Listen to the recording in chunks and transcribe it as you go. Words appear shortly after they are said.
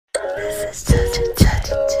is just a touch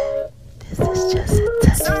of J. This is just a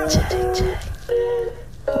touch of J.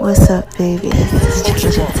 What's up, baby? This is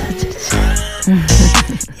just a touch of J.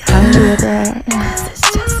 Y'all hear that? This is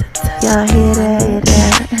just a touch. Y'all hear that?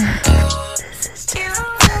 This is just a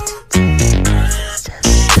touch of J. This is just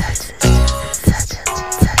a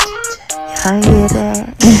touch. Y'all hear that?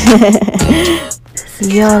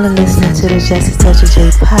 Y'all are listening to the Just a Touch of J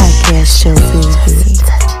podcast show, baby.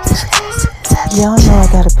 Y'all know I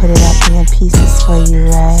gotta put it up in pieces for you,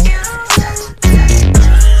 right?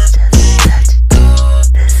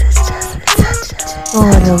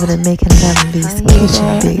 Going over to making Lemon-B's kitchen,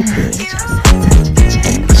 baby.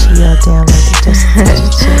 She all down like the Just a Touch of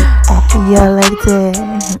J. Y'all like that?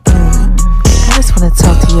 I just wanna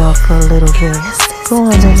talk to y'all for a little bit. Go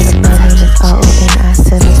on over to my name is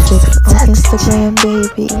RONI76 on Instagram,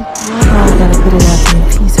 baby. Y'all know I gotta put it out in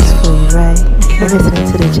pieces for you, right? You're listening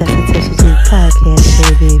to the Just a Touch of J podcast show,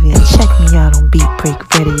 baby. And check me out on Beat Break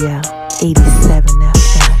Radio, 87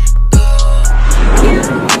 FM.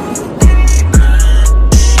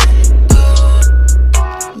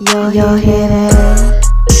 Y'all hear that?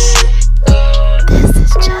 This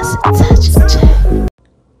is Just a Touch of J.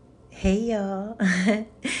 Hey y'all,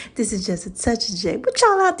 this is Just a Touch of J. What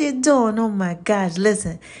y'all out there doing? Oh my gosh,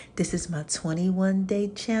 listen, this is my 21-day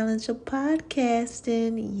challenge of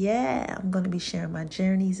podcasting. Yeah, I'm going to be sharing my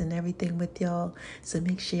journeys and everything with y'all, so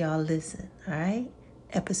make sure y'all listen, all right?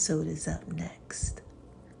 Episode is up next.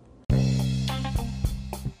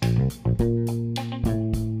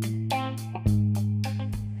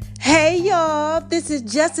 Hey y'all, this is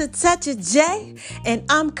Just a Touch of J, and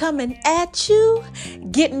I'm coming at you,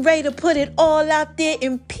 getting ready to put it all out there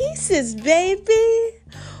in pieces, baby.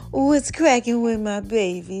 What's cracking with my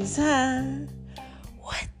babies, huh?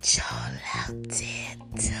 What y'all out there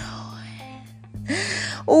doing?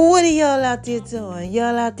 What are y'all out there doing?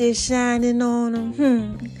 Y'all out there shining on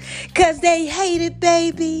them? Cause they hate it,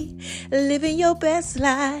 baby. Living your best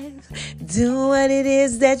life. Doing what it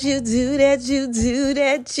is that you do,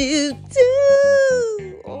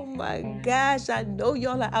 Oh my gosh, I know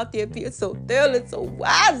y'all are out there being so thorough and so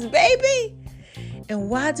wise, baby. And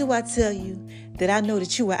why do I tell you that I know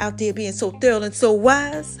that you are out there being so thorough and so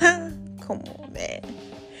wise, huh? Come on, man.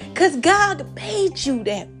 Because God made you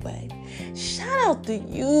that way. Shout out to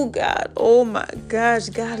you, God. Oh my gosh,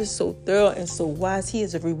 God is so thorough and so wise. He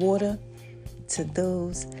is a rewarder to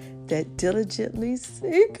those that diligently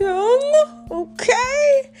seek him.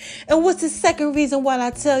 Okay? And what's the second reason why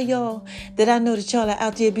I tell y'all that I know that y'all are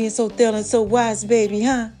out there being so thorough and so wise, baby,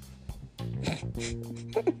 huh?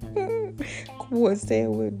 Come on, say it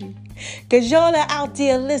with me. Because y'all are out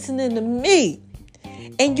there listening to me.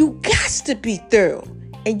 And you got to be thorough.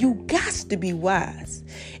 And you got to be wise.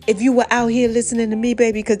 If you were out here listening to me,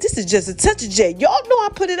 baby, because this is Just a Touch of J. Y'all know I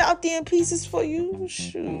put it out there in pieces for you.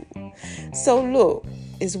 Shoot. So look,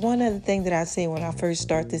 it's one other thing that I say when I first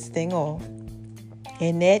start this thing off.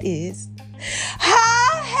 And that is,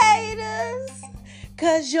 hi, haters.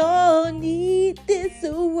 Because y'all need this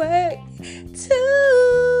work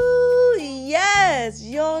too. Yes,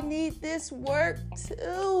 y'all need this work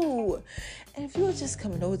too. And if you're just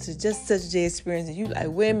coming over to Just Such a J experience and you like,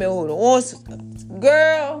 wait a minute, hold on,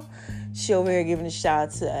 girl, she over here giving a shout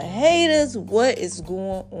out to her haters. What is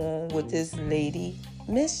going on with this lady,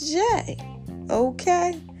 Miss J?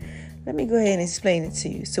 Okay, let me go ahead and explain it to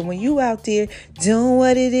you. So when you out there doing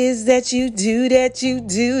what it is that you do,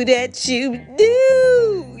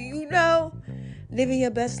 you know, living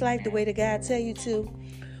your best life the way that God tell you to,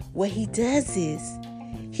 what he does is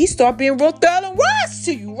he start being real thorough and wise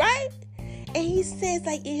to you, right? And he says,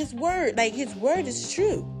 like, in his word is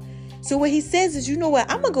true. So what he says is, you know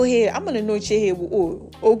what? I'm going to go ahead. I'm going to anoint your head with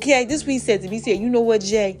oil. Okay? This is what he said to me. He said, you know what,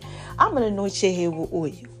 Jay? I'm going to anoint your head with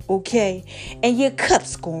oil. Okay? And your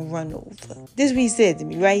cup's going to run over. This is what he said to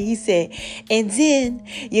me, right? He said, and then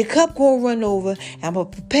your cup going to run over. I'm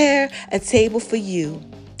going to prepare a table for you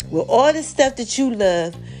with all the stuff that you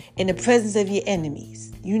love in the presence of your enemies.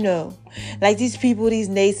 You know, like these people, these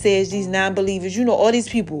naysayers, these non-believers, you know, all these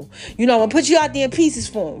people, you know, I'm going to put you out there in pieces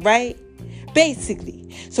for them, right? Basically.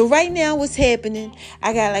 So right now what's happening,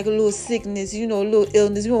 I got like a little sickness, you know, a little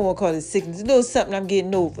illness. We don't want to call it sickness. A little something I'm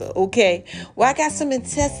getting over, okay? Well, I got some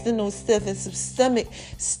intestinal stuff and some stomach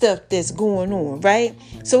stuff that's going on, right?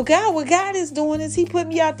 So what God is doing is he put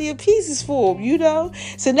me out there in pieces for him, you know?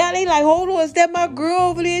 So now they like, hold on, is that my girl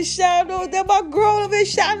over there shining on? Is that my girl over there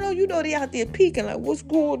shining on? You know, they out there peeking like, what's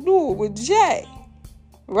going on with Jay?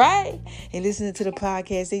 Right? And listening to the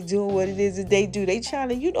podcast, they doing what it is that they do. They trying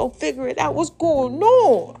to, figure it out. What's going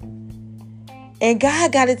on? And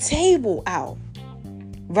God got a table out,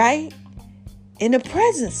 right? In the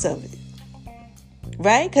presence of it.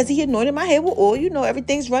 right? Because he anointed my head with oil. You know,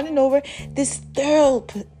 everything's running over. This thorough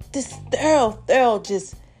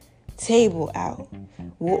just table out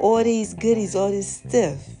with all these goodies, all this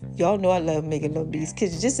stuff. Y'all know I love making Love Bees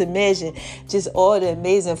Kitchen. Just imagine just all the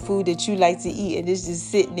amazing food that you like to eat, and it's just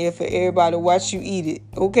sitting there for everybody to watch you eat it.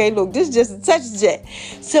 Okay, look, this is just a touch of that.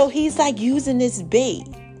 So he's like using this bait.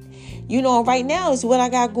 You know, right now is what I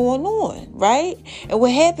got going on, right? And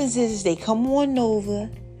what happens is they come on over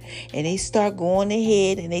and they start going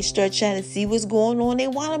ahead and they start trying to see what's going on. They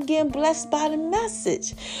wind up getting blessed by the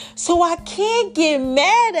message. So I can't get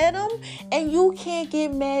mad at them, and you can't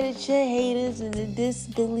get mad at your haters and the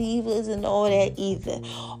disbelievers and all that either.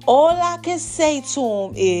 All I can say to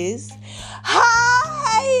them is,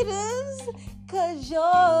 hi haters, cause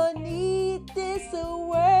y'all need this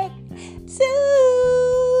work too.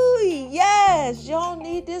 Yes, y'all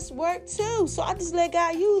need this work too. So I just let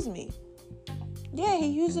God use me. Yeah, he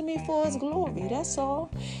using me for his glory. That's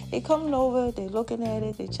all. They coming over, they looking at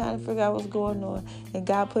it, they trying to figure out what's going on, and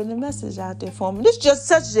God putting the message out there for them. This just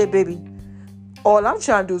touches it, baby. All I'm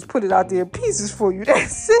trying to do is put it out there in pieces for you.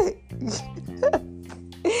 That's it.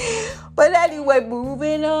 But anyway,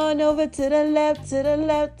 moving on over to the left, to the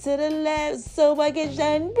left, to the left, so I can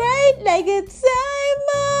shine bright like a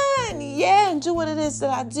diamond. Yeah, and do what it is that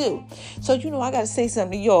I do. So, you know, I got to say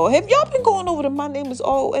something to y'all. Have y'all been going over to My Name Is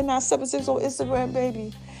O976 on Instagram,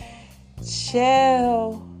 baby?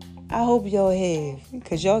 Child, I hope y'all have,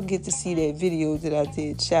 because y'all get to see that video that I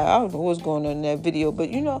did. Child, I don't know what's going on in that video, but,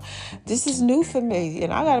 you know, this is new for me,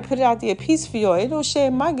 and I got to put it out there a piece for y'all. Ain't no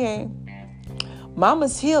shame in my game.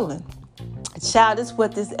 Mama's healing. Child, this is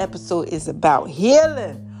what this episode is about.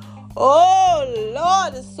 Healing. Oh,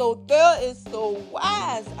 Lord, it's so thorough. It's so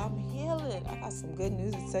wise. I'm healing. I got some good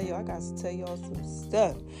news to tell y'all. I got to tell y'all some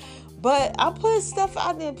stuff. But I'm putting stuff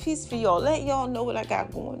out there in peace for y'all. Let y'all know what I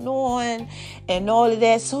got going on and all of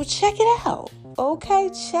that. So check it out. Okay,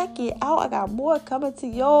 check it out. I got more coming to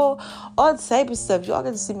y'all. All type of stuff. Y'all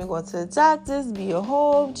get to see me going to the doctors, be at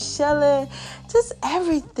home, chilling, just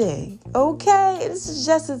everything. Okay, this is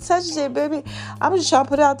just a touch of it, baby. I'm just trying to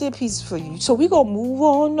put out there piece for you. So we gonna move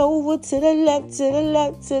on over to the left, to the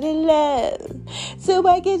left, to the left, so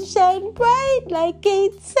I can shine bright like a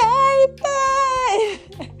diamond.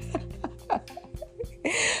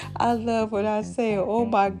 I love what I say. Oh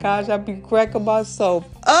my gosh, I be cracking myself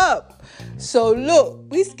up. So look,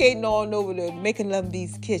 we skating on over to Making Love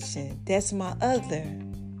Bees Kitchen. That's my other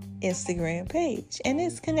Instagram page, and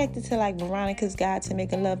it's connected to like Veronica's Guide to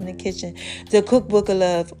Making Love in the Kitchen, the Cookbook of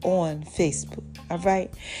Love on Facebook. All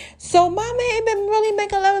right. So mama ain't been really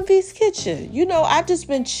making love in Bees Kitchen. You know, I just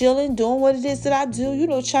been chilling, doing what it is that I do. You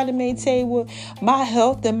know, trying to maintain with my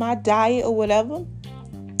health and my diet or whatever.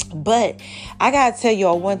 But I gotta tell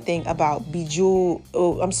y'all one thing about Bejeweled.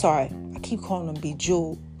 Oh, I'm sorry, I keep calling them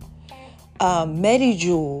Bejeweled.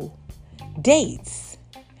 Medijewel dates.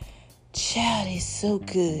 Child, it's so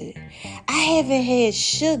good. I haven't had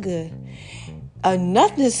sugar or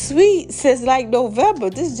nothing sweet since like November.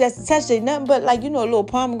 This is just touch ain't nothing but like, you know, a little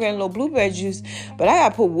pomegranate, a little blueberry juice. But I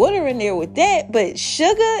gotta put water in there with that. But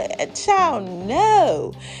sugar, child,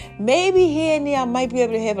 no. Maybe here and there I might be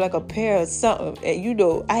able to have like a pear or something. And you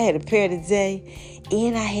know, I had a pear today.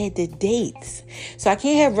 And I had the dates. So I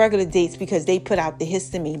can't have regular dates because they put out the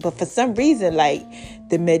histamine. But for some reason, like,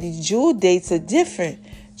 the Medijewel dates are different.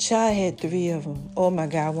 Child, had 3 of them. Oh, my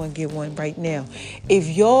God, I want to get one right now. If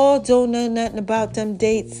y'all don't know nothing about them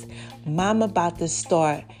dates, mama about to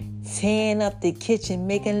start tearing up the kitchen,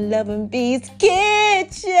 making Love and Bees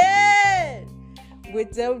Kitchen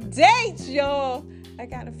with them dates, y'all. I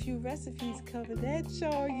got a few recipes covered that,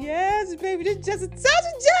 y'all. Yes, baby, this is just a touch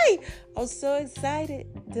of J. I'm so excited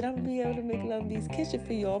that I'm going to be able to make Love Bees Kitchen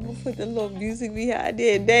for y'all. I'm going to put the little music behind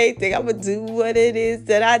it and everything. I'm going to do what it is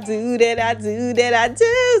that I do,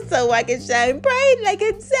 so I can shine bright like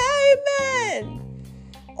a diamond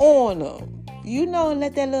on them. You know, and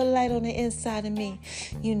let that little light on the inside of me,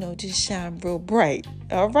 you know, just shine real bright.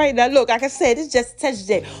 All right. Now, look, like I said, it's just a touch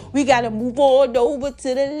day. We got to move on over to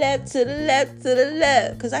the left, to the left, to the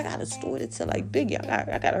left. Because I got a story to tell like Biggie.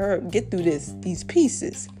 I got to hurry up and get through these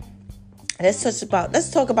pieces. Let's talk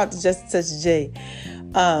about the Just a Touch J.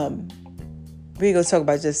 We're going to talk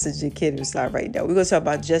about Just a Touch J. Can't even start right now. We're going to talk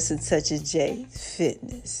about Just a Touch of J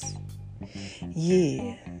Fitness.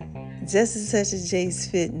 Yeah. Just a Touch of J's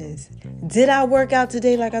Fitness. Did I work out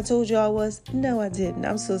today like I told you I was? No, I didn't.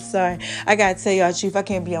 I'm so sorry. I got to tell y'all the truth. I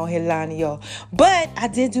can't be on here lying to y'all. But I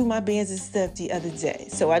did do my bands and stuff the other day.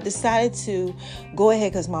 So I decided to go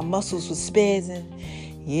ahead because my muscles were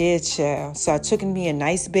spazzing. Yeah, child. So I took me a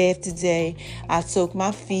nice bath today. I soaked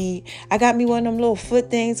my feet. I got me one of them little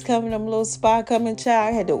foot things coming, them little spa coming,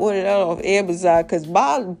 child. I had to order that off Amazon because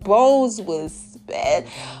my bones was bad.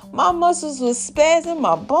 My muscles was spazzing.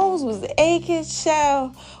 My bones was aching,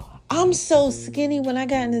 child. I'm so skinny when I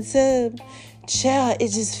got in the tub. Child, it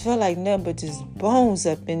just felt like nothing but just bones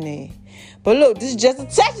up in there. But look, this is just a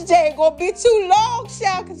touch today. Ain't gonna be too long,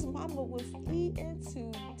 child, because mama was eating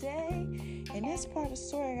today. And that's part of the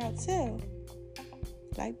story I gotta tell.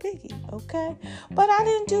 Like Biggie, okay? But I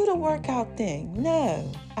didn't do the workout thing.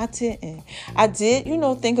 No, I didn't. I did,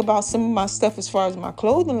 think about some of my stuff as far as my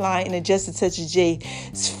clothing line and Just a Touch of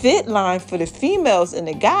J's fit line for the females and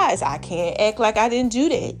the guys. I can't act like I didn't do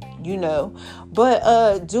that,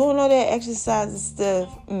 But doing all that exercise and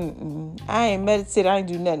stuff, I ain't meditate. I ain't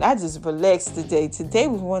do nothing. I just relaxed today. Today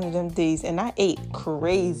was one of them days, and I ate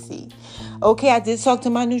crazy. Okay, I did talk to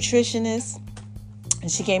my nutritionist. And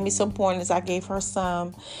she gave me some pointers. I gave her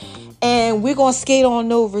some. And we're going to skate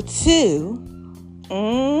on over to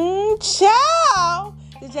child.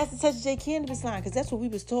 The Just a Touch of J cannabis line. Because that's what we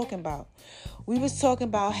was talking about. We was talking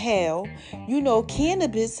about how,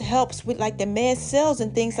 cannabis helps with like the mast cells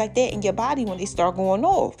and things like that in your body when they start going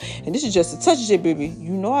off. And this is Just a Touch of J, baby.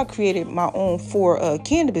 I created my own 4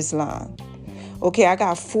 cannabis line. Okay, I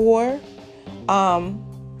got 4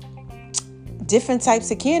 different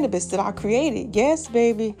types of cannabis that I created. Yes,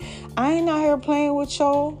 baby. I ain't out here playing with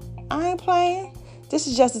y'all. I ain't playing. This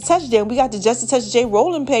is Just a Touch J. We got the Just a Touch J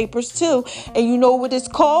rolling papers too. And you know what it's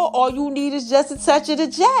called? All you need is just a touch of the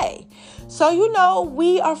J. So,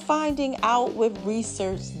 we are finding out with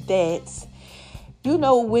research that,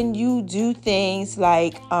 when you do things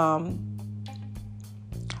like, how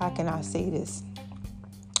can I say this?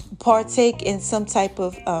 Partake in some type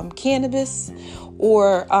of cannabis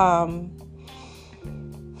or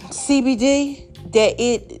CBD, that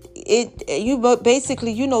it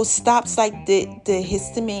basically stops like the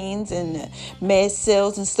histamines and the mast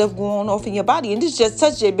cells and stuff going off in your body. And this Just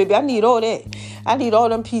Touch It, baby. I need all that. I need all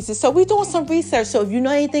them pieces. So we doing some research. So if you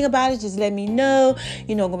know anything about it, just let me know.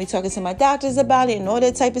 I'm gonna be talking to my doctors about it and all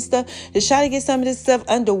that type of stuff. Just try to get some of this stuff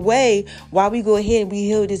underway while we go ahead and we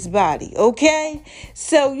heal this body. Okay?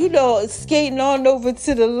 So skating on over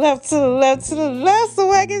to the left, so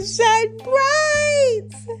I can shine bright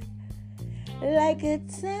like a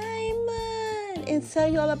diamond and tell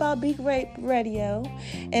you all about Beat Radio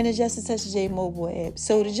and the Just a Touch of J mobile app.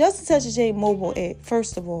 So the Just a Touch of J mobile app,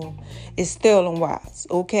 first of all, is Sterling Wise,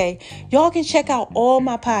 okay? Y'all can check out all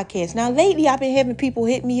my podcasts. Now, lately, I've been having people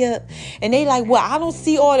hit me up, and they like, well, I don't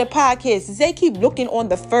see all the podcasts. They keep looking on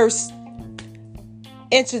the first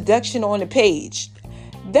introduction on the page.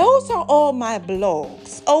 Those are all my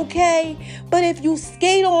blogs, okay? But if you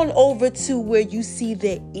skate on over to where you see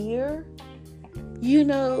the ear,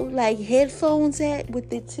 like headphones at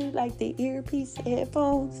with the 2, like the earpiece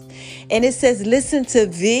headphones. And it says listen to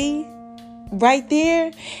V right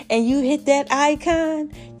there. And you hit that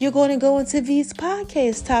icon. You're going to go into V's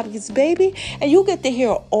podcast topics, baby. And you get to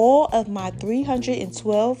hear all of my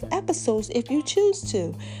 312 episodes if you choose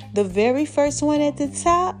to. The very first one at the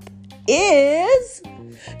top is,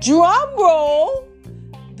 drum roll,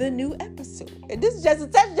 the new episode. And this is Just a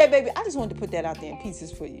Touch J, baby. I just wanted to put that out there in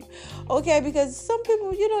pieces for you. Okay, because some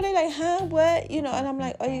people, they like, huh, what? And I'm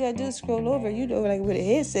like, all you gotta do is scroll over, like what the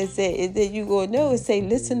head says, and then you go know and say,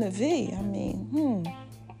 listen to V. I mean,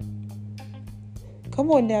 come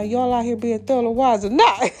on now, y'all out here being thorough wise or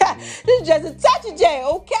not. This is Just a Touch of J,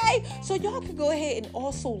 okay? So y'all can go ahead and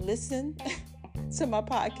also listen to my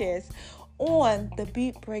podcast on the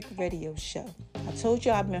Beat Break Radio Show. I told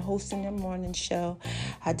you I've been hosting the morning show.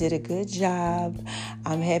 I did a good job.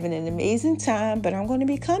 I'm having an amazing time, but I'm going to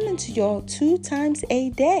be coming to y'all 2 times a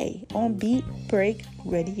day on Beat Break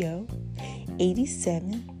Radio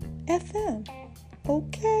 87 FM.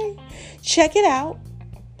 Okay? Check it out.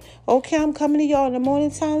 Okay, I'm coming to y'all in the morning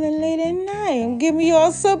time and late at night. I'm giving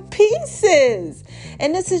y'all some pieces.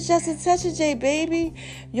 And this is Just a Touch of J, baby.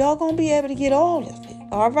 Y'all going to be able to get all of it.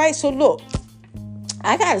 All right, so look.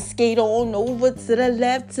 I got to skate on over to the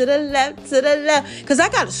left, because I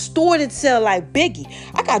got a story to tell like Biggie.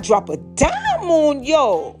 I got to drop a dime on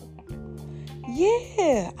y'all.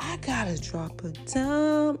 Yeah, I got to drop a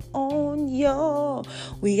dime on y'all.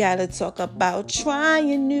 We got to talk about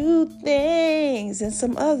trying new things and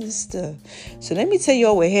some other stuff. So let me tell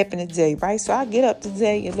y'all what happened today, right? So I get up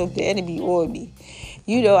today and look, the enemy on me.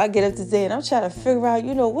 I get up today and I'm trying to figure out,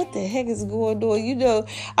 what the heck is going on.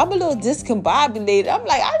 I'm a little discombobulated. I'm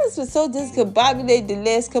like, I just was so discombobulated the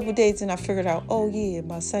last couple of days, and I figured out, oh yeah,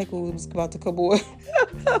 my cycle was about to come on.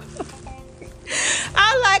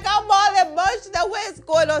 I'm all emotional. What's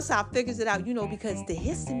going on? So I figures it out, because the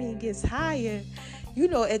histamine gets higher,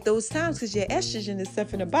 at those times because your estrogen is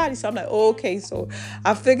stuff in the body. So I'm like, oh, okay. So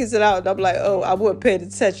I figures it out. And I'm like, oh, I wasn't paying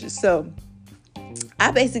attention. So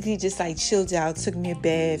I basically just like chilled out, took me a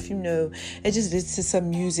bath, and just listened to some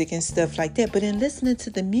music and stuff like that. But in listening to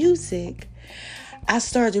the music, I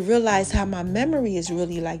started to realize how my memory is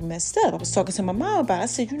really like messed up. I was talking to my mom about it. I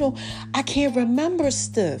said, I can't remember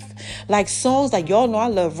stuff. Like songs, like y'all know I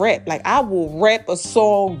love rap. Like I will rap a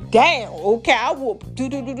song down. Okay, I will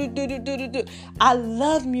do. I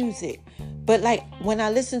love music. But like when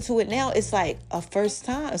I listen to it now, it's like a first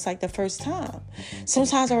time. It's like the first time.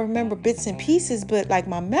 Sometimes I remember bits and pieces, but like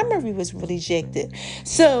my memory was really ejected.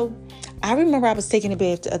 So I remember I was taking a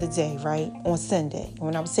bath the other day, right? On Sunday.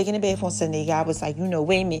 When I was taking a bath on Sunday, God was like,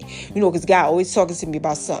 wait a minute. Because God always talking to me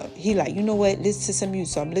about something. He like, you know what? Listen to some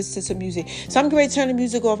music. So I'm listening to some music. So I'm going to turn the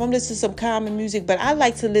music off. I'm listening to some calming music. But I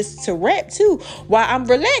like to listen to rap too while I'm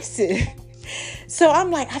relaxing. So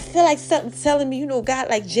I'm like, I feel like something telling me, God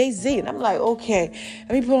like Jay-Z. And I'm like, okay,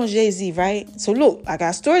 let me put on Jay-Z, right? So look, I got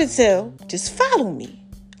a story to tell. Just follow me.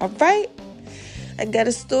 All right? I got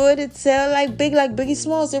a story to tell like Biggie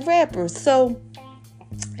Smalls, the rapper. So,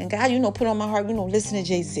 and God, put on my heart, listen to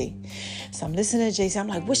Jay-Z. So I'm listening to Jay-Z. I'm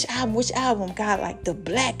like, which album? God, like the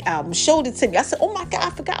Black Album. Showed it to me. I said, oh my God, I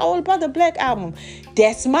forgot all about the Black Album.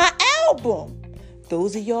 That's my album.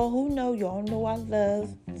 Those of y'all who know, y'all know I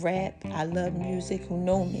love rap. I love music, who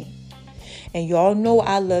know me. And y'all know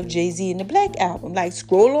I love Jay-Z and the Black Album. Like,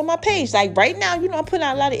 scroll on my page. Like, right now, I'm putting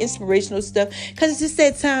out a lot of inspirational stuff. Because it's just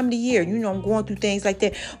that time of the year. I'm going through things like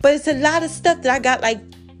that. But it's a lot of stuff that I got, like,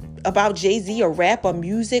 about Jay-Z or rap or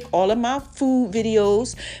music. All of my food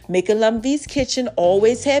videos. Make a Love V's Kitchen.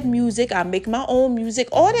 Always have music. I make my own music.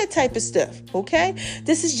 All that type of stuff. Okay?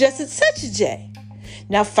 This is just such a J.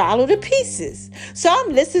 Now follow the pieces. So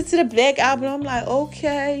I'm listening to the Black Album. I'm like,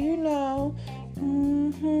 okay,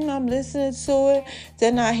 I'm listening to it.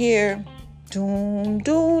 Then I hear doom,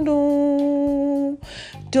 doom, doom,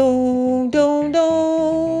 doom, doom,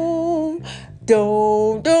 doom,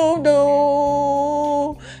 doom, doom,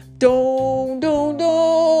 doom, doom, doom,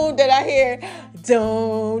 doom. Then I hear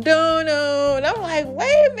doom, doom, doom. And I'm like,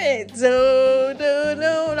 wait a minute. Doom, doom,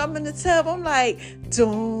 doom. I'm in the tub. I'm like,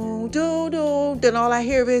 doom, doom, doom. Then all I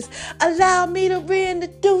hear is, allow me to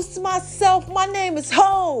reintroduce myself. My name is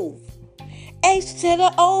Hov. H to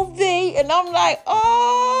the O-V. And I'm like,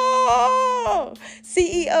 oh,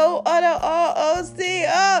 CEO of the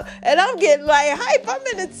ROCO. And I'm getting like hype. I'm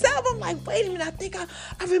in the tub. I'm like, wait a minute. I think I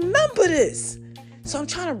remember this. So I'm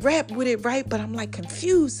trying to rap with it, right? But I'm like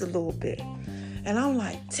confused a little bit. And I'm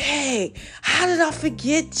like, dang, how did I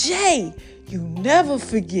forget Jay? You never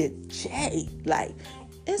forget Jay. Like,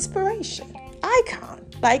 inspiration, icon.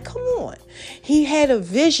 Like, come on. He had a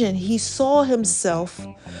vision. He saw himself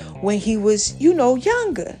when he was,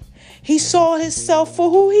 younger. He saw himself for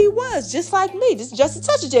who he was, just like me. This is just a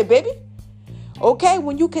touch of Jay, baby. Okay?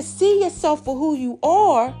 When you can see yourself for who you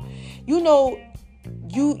are,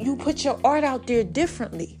 you put your art out there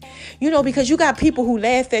differently. Because you got people who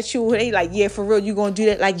laugh at you. They like, yeah, for real, you going to do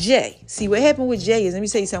that like Jay. See, what happened with Jay is, let me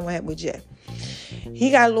tell you something what happened with Jay. He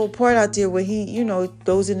got a little part out there where he,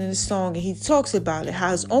 throws it in the song and he talks about it.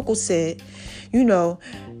 How his uncle said,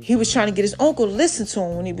 he was trying to get his uncle to listen to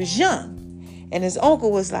him when he was young. And his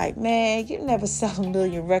uncle was like, man, you never sell 1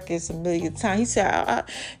 million records 1 million times. He said,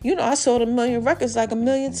 I sold 1 million records like 1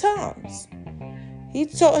 million times.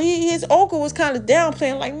 His uncle was kind of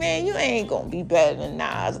downplaying, like, man, you ain't gonna be better than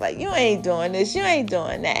Nas. Like, you ain't doing this, you ain't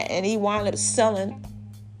doing that. And he wound up selling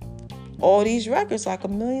all these records like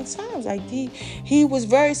 1 million times. Like, he was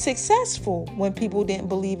very successful when people didn't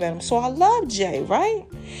believe in him. So I love Jay, right?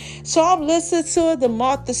 So I'm listening to the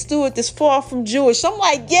Martha Stewart, This Far From Jewish. I'm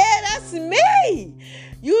like, yeah, that's me.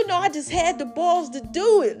 I just had the balls to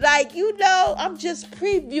do it. Like, I'm just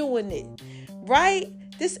previewing it, right?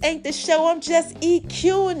 This ain't the show. I'm just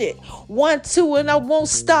EQing it. 1, 2, and I won't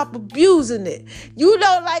stop abusing it. I'm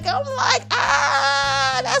like,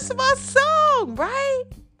 that's my song, right?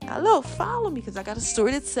 Now, look, follow me because I got a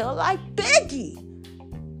story to tell like Biggie.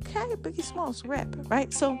 Okay, Biggie Smalls, rapper,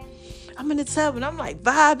 right? So I'm in the tub and I'm like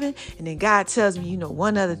vibing. And then God tells me,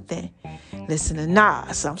 one other thing. Listen to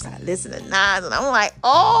Nas. So I'm starting to listen to Nas. And I'm like,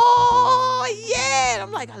 oh, yeah. And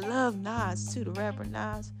I'm like, I love Nas too, the rapper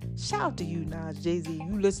Nas. Shout out to you, Nas, Jay-Z.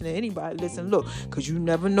 You listen to anybody, listen, look, because you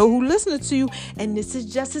never know who listening to you. And this is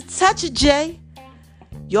just a touch of Jay.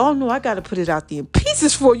 Y'all know I got to put it out there in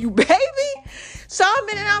pieces for you, baby. So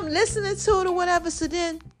I'm listening to it or whatever. So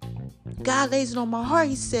then God lays it on my heart.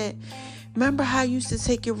 He said, remember how you used to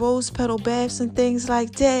take your rose petal baths and things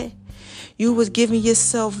like that? you was giving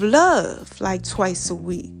yourself love like twice a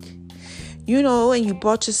week. And you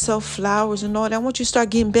bought yourself flowers and all that. I want you to start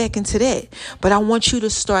getting back into that. But I want you to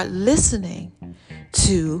start listening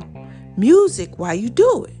to music while you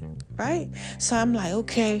do it, right? So I'm like,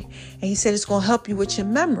 okay. And he said it's going to help you with your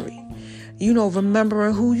memory.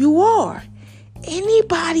 Remembering who you are.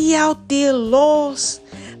 Anybody out there lost,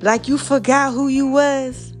 like you forgot who you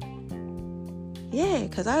was? Yeah,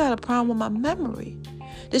 because I got a problem with my memory.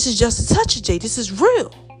 This is just a touch of J. This is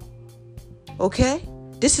real. Okay?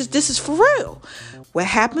 This is for real. What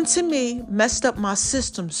happened to me messed up my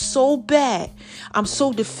system so bad. I'm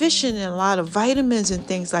so deficient in a lot of vitamins and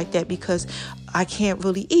things like that because I can't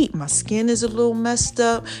really eat. My skin is a little messed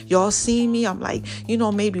up. Y'all see me. I'm like,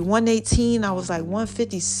 maybe 118. I was like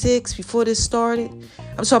 156 before this started.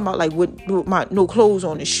 I'm talking about like with my no clothes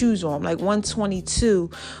on and shoes on. I'm like 122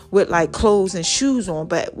 with like clothes and shoes on.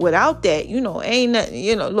 But without that, ain't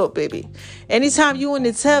nothing. Look, baby. Anytime you in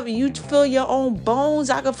the tub and you feel your own bones,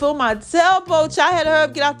 I can feel my elbow. I had her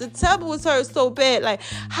get out the tub. It was hurt so bad. Like,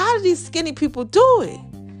 how do these skinny people do it?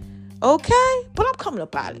 Okay, but I'm coming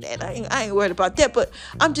up out of that. I ain't worried about that. But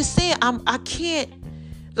I'm just saying, I can't.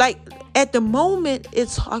 Like at the moment,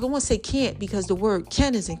 I don't want to say can't because the word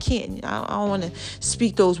can isn't can't. I don't want to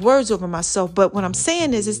speak those words over myself. But what I'm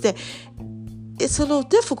saying is that it's a little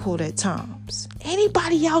difficult at times.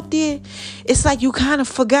 Anybody out there, it's like you kind of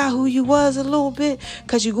forgot who you was a little bit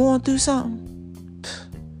because you're going through something.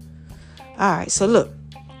 All right, so look,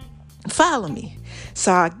 follow me.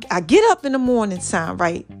 So I get up in the morning time,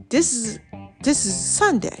 right? This is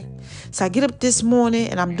Sunday. So I get up this morning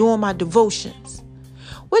and I'm doing my devotions,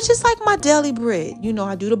 which is like my daily bread.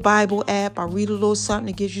 I do the Bible app. I read a little something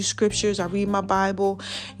that gives you scriptures. I read my Bible.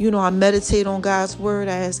 I meditate on God's word.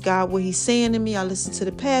 I ask God what he's saying to me. I listen to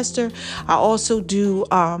the pastor. I also do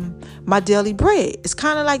my daily bread. It's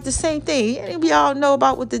kind of like the same thing. Anybody all know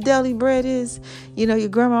about what the daily bread is? Your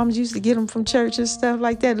grandmoms used to get them from church and stuff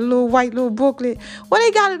like that. The little white booklet. Well,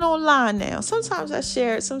 they got it online now. Sometimes I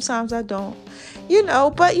share it. Sometimes I don't.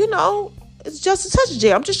 But it's just a touch of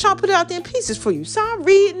J. I'm just trying to put it out there in pieces for you. So I'm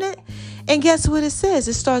reading it. And guess what it says?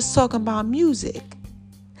 It starts talking about music.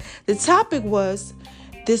 The topic was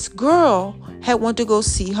this girl had wanted to go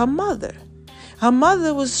see her mother. Her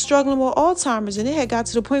mother was struggling with Alzheimer's, and it had got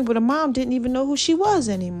to the point where the mom didn't even know who she was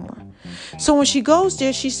anymore. So when she goes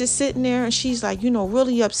there, she's just sitting there and she's like,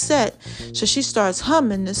 really upset. So she starts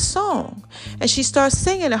humming this song and she starts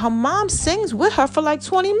singing, and her mom sings with her for like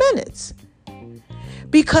 20 minutes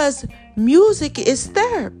because music is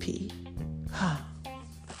therapy.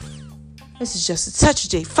 This is just a touch of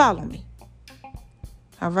J. Follow me.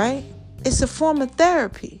 All right. It's a form of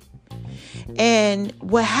therapy. And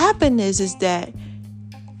what happened is that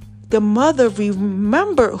the mother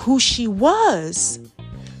remembered who she was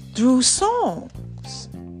through songs.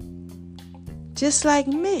 Just like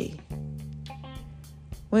me.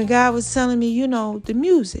 When God was telling me, the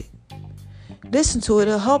music, listen to it.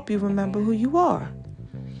 It'll help you remember who you are.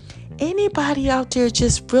 Anybody out there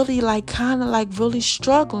just really really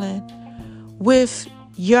struggling with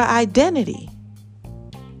your identity?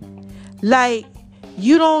 Like,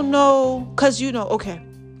 you don't know, because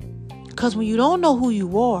because when you don't know who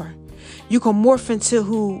you are, you can morph into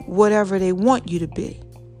whatever they want you to be.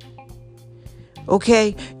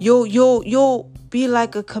 Okay, you'll be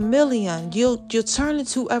like a chameleon. You'll turn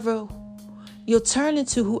into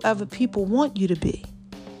whoever people want you to be.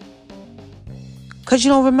 Because you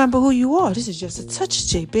don't remember who you are. This is just a touch of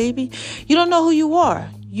J, baby. You don't know who you are.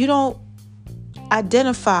 You don't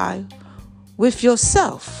identify with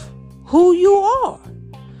yourself, who you are.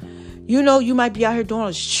 You might be out here doing all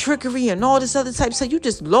this trickery and all this other type of stuff. You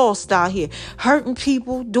just lost out here, hurting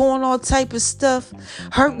people, doing all type of stuff,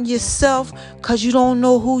 hurting yourself because you don't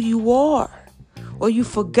know who you are or you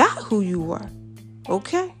forgot who you were.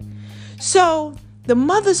 Okay? So the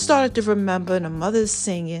mother started to remember, and the mother's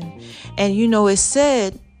singing, and it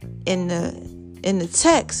said in the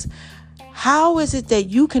text, how is it that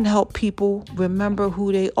you can help people remember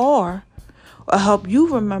who they are or help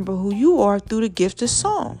you remember who you are through the gift of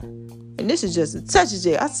song? And this is just a touch of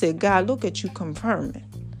J. I said, God, look at you confirming.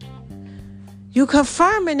 You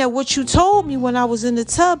confirming that what you told me when I was in the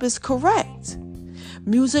tub is correct.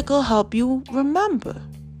 Music will help you remember.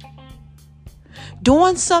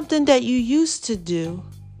 Doing something that you used to do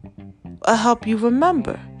will help you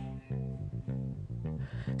remember.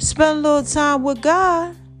 Spend a little time with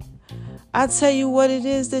God. I'll tell you what it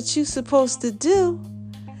is that you're supposed to do.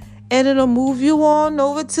 And it'll move you on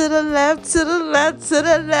over to the left, to the left, to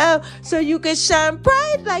the left, so you can shine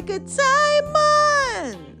bright like a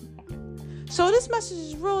diamond. So this message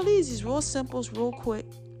is real easy. It's real simple. It's real quick.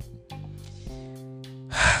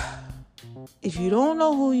 if you don't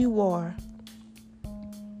know who you are,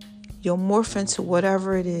 you'll morph into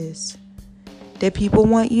whatever it is that people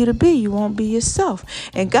want you to be. You won't be yourself.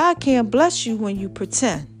 And God can't bless you when you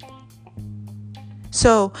pretend.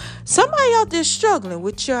 So somebody out there struggling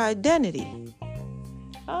with your identity.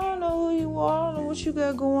 I don't know who you are. I don't know what you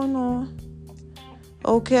got going on.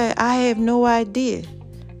 Okay, I have no idea.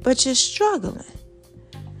 But you're struggling.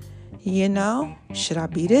 You know, should I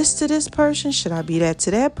be this to this person? Should I be that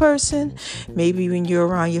to that person? Maybe when you're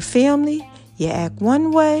around your family, you act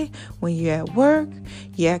one way. When you're at work,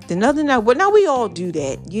 you act another. Now we all do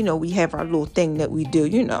that. You know, we have our little thing that we do,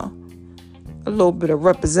 you know. A little bit of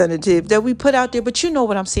representative that we put out there. But you know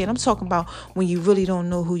what I'm saying. I'm talking about when you really don't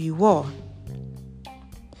know who you are.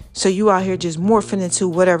 So you out here just morphing into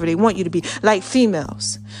whatever they want you to be. Like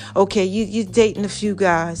females. Okay, you're dating a few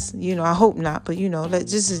guys. You know, I hope not. But, you know,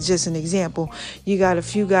 this is just an example. You got a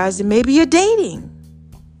few guys that maybe you're dating.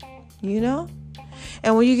 You know?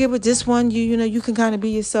 And when you get with this one, you know, you can kind of be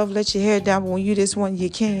yourself, let your hair down. But when you this one, you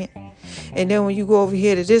can't. And then when you go over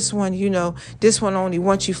here to this one, you know, this one only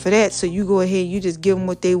wants you for that. So you go ahead, you just give them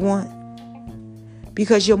what they want.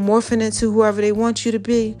 Because you're morphing into whoever they want you to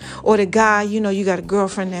be. Or the guy, you know, you got a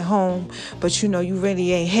girlfriend at home, but, you know, you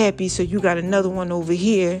really ain't happy. So you got another one over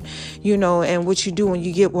here, you know, and what you do when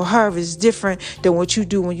you get with her is different than what you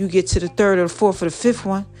do when you get to the third or the fourth or the fifth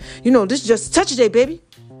one. You know, this is just a touch a day, baby.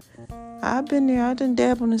 I've been there. I done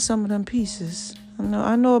dabbled in some of them pieces.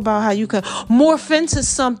 I know about how you can morph into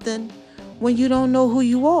something when you don't know who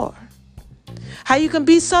you are. How you can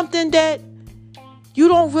be something that you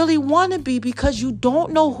don't really want to be because you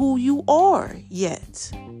don't know who you are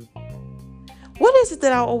yet. What is it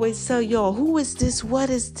that I always tell y'all? Who is this?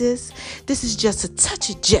 What is this? This is just a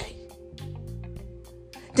touch of J.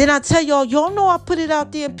 Then I tell y'all know I put it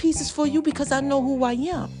out there in pieces for you because I know who I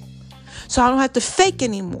am. So I don't have to fake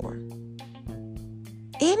anymore.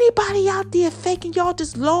 Anybody out there faking, y'all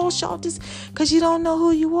just lost, y'all just because you don't know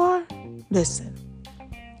who you are? Listen,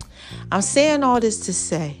 I'm saying all this to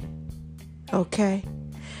say, okay,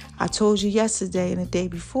 I told you yesterday and the day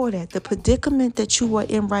before that, the predicament that you are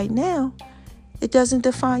in right now, it doesn't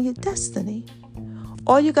define your destiny.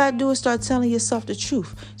 All you got to do is start telling yourself the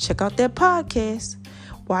truth. Check out that podcast.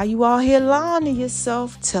 While you out here lying to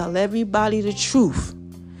yourself, tell everybody the truth.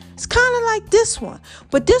 It's kind of like this one.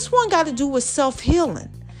 But this one got to do with self-healing.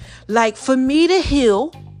 Like for me to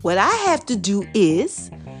heal, what I have to do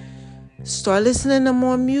is start listening to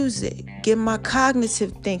more music. Get my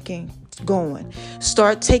cognitive thinking going.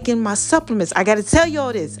 Start taking my supplements. I got to tell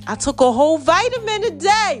y'all this. I took a whole vitamin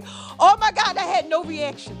today. Oh my God, I had no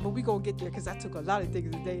reaction. But we going to get there because I took a lot of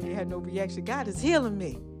things today and they had no reaction. God is healing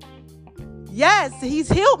me. Yes, he's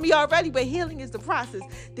healed me already, but healing is the process.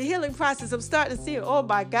 The healing process, I'm starting to see it. Oh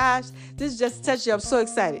my gosh, this is just touching. I'm so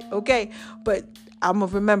excited, okay? But I'm going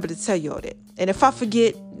to remember to tell you all that. And if I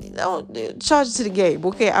forget, you know, charge it to the game,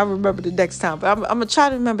 okay? I'll remember the next time. But I'm going to try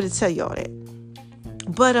to remember to tell you all that.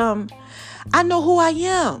 But I know who I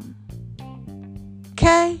am,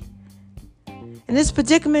 okay? And this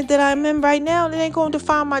predicament that I'm in right now, it ain't going to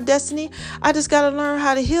define my destiny. I just got to learn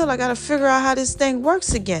how to heal. I got to figure out how this thing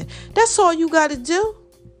works again. That's all you got to do.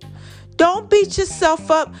 Don't beat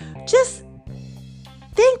yourself up. Just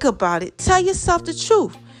think about it. Tell yourself the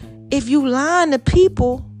truth. If you lying to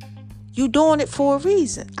people, you doing it for a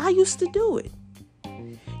reason. I used to do it.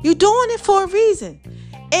 You're doing it for a reason.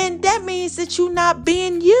 And that means that you're not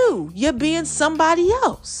being you. You're being somebody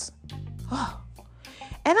else. Oh.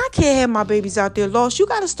 And I can't have my babies out there lost. You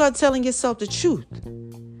got to start telling yourself the truth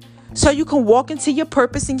so you can walk into your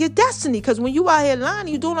purpose and your destiny. Because when you out here lying,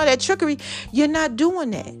 you doing all that trickery, you're not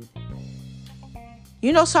doing that.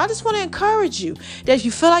 You know, so I just want to encourage you that if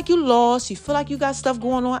you feel like you lost, you feel like you got stuff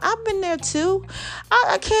going on. I've been there too.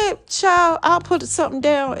 I can't, child, I'll put something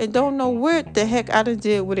down and don't know where the heck I done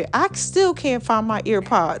did with it. I still can't find my ear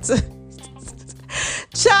pods.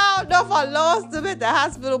 Child, no, if I lost them at the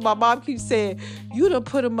hospital, my mom keeps saying, you done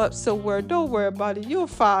put them up somewhere. Don't worry about it. You'll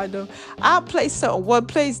find them. I'll place something one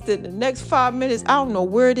place, then the next 5 minutes, I don't know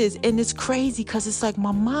where it is. And it's crazy because it's like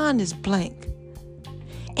my mind is blank.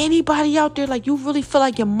 Anybody out there, like you really feel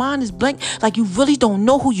like your mind is blank? Like you really don't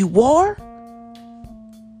know who you are?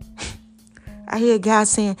 I hear God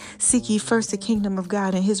saying, seek ye first the kingdom of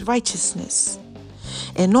God and his righteousness.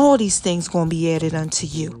 And all these things going to be added unto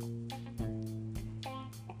you.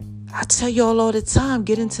 I tell y'all all the time,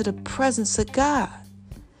 get into the presence of God.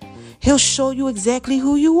 He'll show you exactly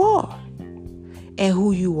who you are and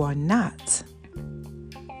who you are not.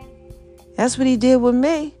 That's what he did with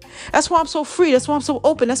me. That's why I'm so free. That's why I'm so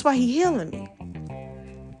open. That's why he's healing me.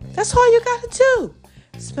 That's all you got to do.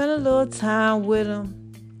 Spend a little time with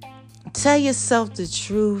him. Tell yourself the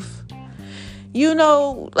truth. You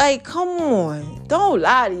know, like, come on. Don't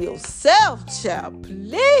lie to yourself, child.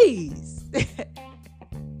 Please.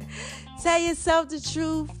 Tell yourself the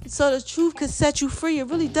truth so the truth can set you free. It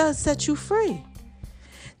really does set you free.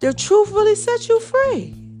 The truth really sets you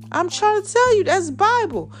free. I'm trying to tell you, that's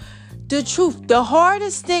Bible. The truth. The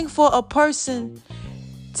hardest thing for a person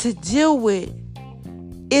to deal with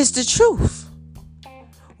is the truth.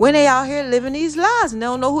 When they out here living these lies and they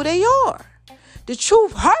don't know who they are. The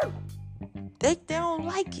truth hurt. They don't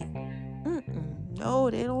like it.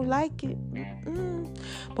 No, they don't like it.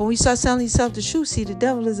 But when you start telling yourself the truth, see, the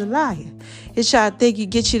devil is a liar. He try to think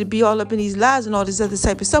get you to be all up in these lies and all this other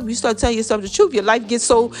type of stuff. When you start telling yourself the truth, your life gets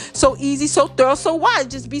so easy, so thorough, so wide.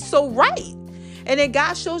 Just be so right. And then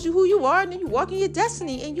God shows you who you are, and then you walk in your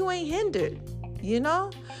destiny, and you ain't hindered. You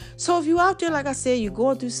know? So if you out there, like I said, you're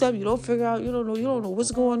going through something, you don't figure out, you don't know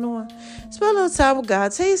what's going on. Spend a little time with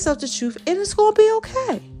God. Tell yourself the truth, and it's going to be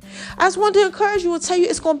okay. I just want to encourage you and tell you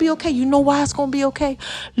it's going to be okay. You know why it's going to be okay?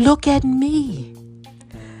 Look at me.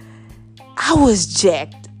 I was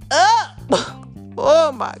jacked up.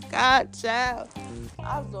 Oh, my God, child.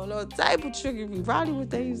 I was on all type of trickery. Probably what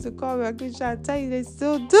they used to call me. I could try to tell you they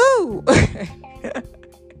still do.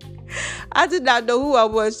 I did not know who I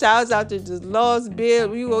was. Child. I was out there just lost,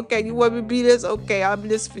 Bill. You okay? You want me to be this? Okay, I'm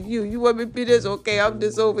this for you. You want me to be this? Okay, I'm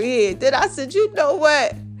this over here. Then I said, you know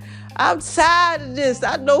what? I'm tired of this.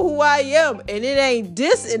 I know who I am. And it ain't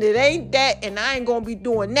this and it ain't that. And I ain't going to be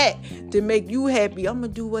doing that to make you happy. I'm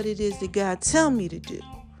going to do what it is that God tell me to do.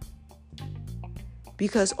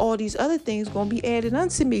 Because all these other things going to be added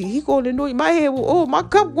unto me. He going to know my head. Oh, my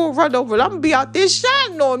cup going to run over. I'm going to be out there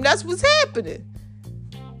shining on him. That's what's happening.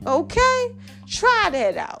 Okay? Try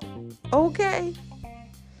that out. Okay?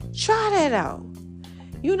 Try that out.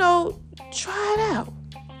 You know, try it out.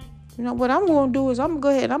 You know, what I'm going to do is I'm going to go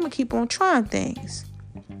ahead. I'm going to keep on trying things.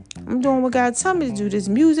 I'm doing what God tell me to do. This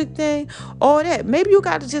music thing, all that. Maybe you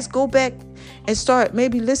got to just go back and start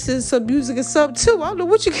maybe listening to some music or something too. I don't know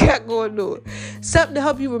what you got going on. Something to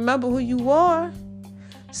help you remember who you are.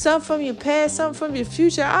 Something from your past, something from your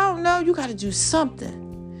future. I don't know. You got to do something.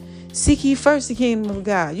 Seek ye first the kingdom of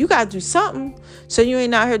God. You got to do something so you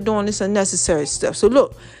ain't out here doing this unnecessary stuff. So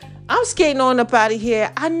look, I'm skating on up out of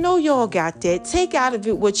here. I know y'all got that. Take out of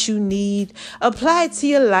it what you need. Apply it to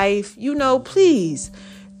your life. You know, please.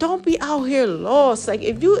 Don't be out here lost. Like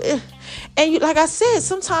if you, and you, like I said,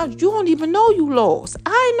 sometimes you don't even know you lost. I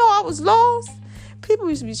didn't know I was lost. People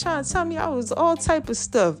used to be trying to tell me I was all type of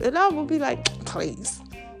stuff. And I would be like, please.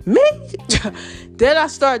 Me? Then I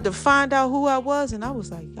started to find out who I was, and I was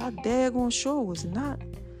like, y'all daggone sure was not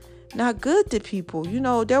good to people. You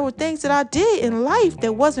know, there were things that I did in life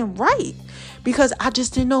that wasn't right because I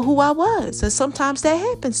just didn't know who I was. And sometimes that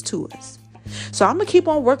happens to us. So I'm going to keep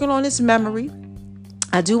on working on this memory.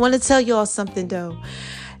 I do want to tell y'all something, though,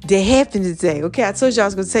 that happened today. Okay, I told you I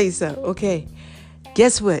was going to tell you something. Okay,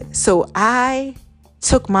 guess what? So I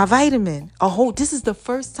took my vitamin. This is the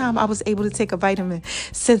first time I was able to take a vitamin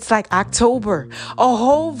since like October. A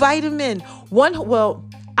whole vitamin.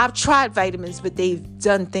 I've tried vitamins, but they've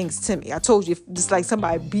done things to me. I told you, just like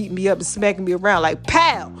somebody beating me up and smacking me around like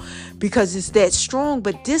pow, because it's that strong.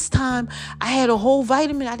 But this time I had a whole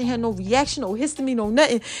vitamin. I didn't have no reaction, no histamine, no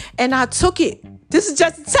nothing. And I took it. This is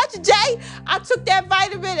just a touch of Jay. I took that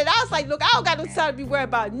vitamin and I was like, look, I don't got no time to be worried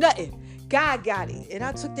about nothing. God got it. And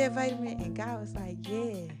I took that vitamin and God was like,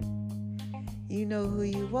 yeah, you know who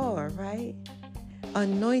you are, right?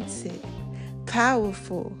 Anointed,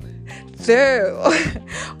 powerful, thorough,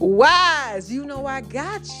 wise. You know I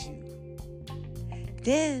got you.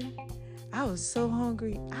 Then I was so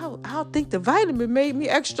hungry. I don't think the vitamin made me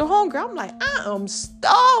extra hungry. I'm like, I am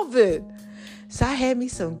starving. So I had me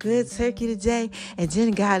some good turkey today. And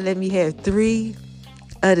then God let me have 3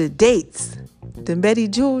 of the dates. The Betty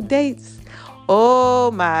Jewel dates.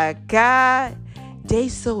 Oh my God. They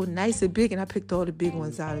so nice and big. And I picked all the big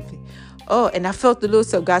ones out of it. Oh, and I felt the little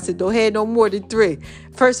stuff. God said, don't have no more than 3.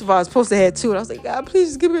 First of all, I was supposed to have 2. And I was like, God, please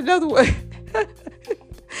just give me another one.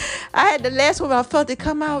 I had the last one, but I felt it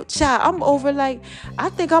come out. Child, I'm over I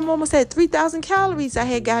think I'm almost at 3,000 calories I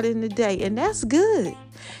had got in the day. And that's good.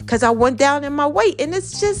 Because I went down in my weight. And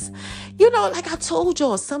it's just, like I told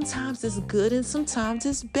y'all, sometimes it's good and sometimes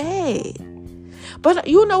it's bad. But,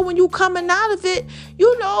 when you coming out of it,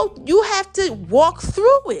 you have to walk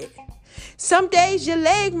through it. Some days your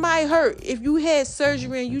leg might hurt if you had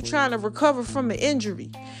surgery and you trying to recover from an injury.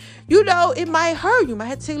 It might hurt. You might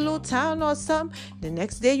have to take a little time or something. The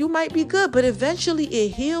next day you might be good, but eventually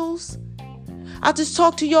it heals. I just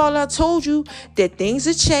talked to y'all. I told you that things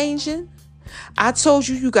are changing. I told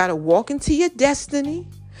you got to walk into your destiny.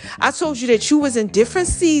 I told you that you was in different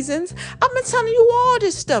seasons. I've been telling you all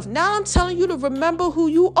this stuff. Now I'm telling you to remember who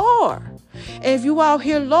you are. And if you out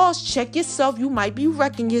here lost, check yourself. You might be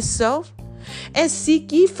wrecking yourself. And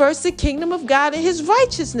seek ye first the kingdom of God and his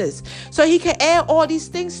righteousness, so he can add all these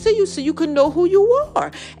things to you, so you can know who you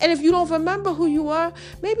are. And if you don't remember who you are,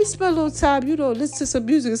 maybe spend a little time, listen to some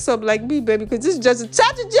music or something like me, baby, because this is just a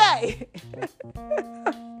touch of J.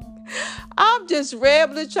 I'm just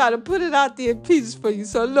rambling, trying to put it out there in pieces for you.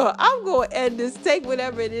 So look, I'm going to end this. Take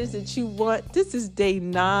whatever it is that you want. This is day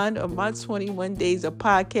 9 of my 21 days of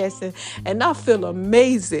podcasting, and I feel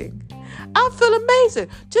amazing. I feel amazing.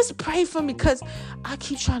 Just pray for me, because I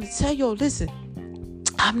keep trying to tell y'all, listen,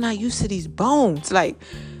 I'm not used to these bones. Like,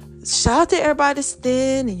 shout out to everybody that's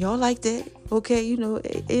thin and y'all like that. Okay, ain't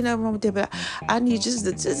nothing wrong with that, but I need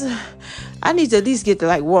I need to at least get to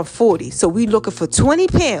like 140. So we looking for 20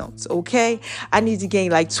 pounds, okay? I need to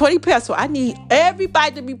gain like 20 pounds. So I need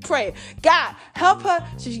everybody to be praying. God, help her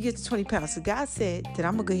so she gets to 20 pounds. So God said that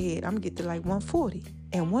I'm going to go ahead. I'm going to get to like 140.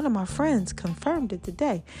 And one of my friends confirmed it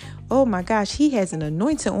today. Oh my gosh, he has an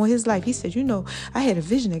anointing on his life. He said, I had a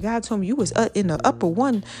vision that God told me you was in the upper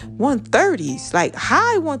 130s, like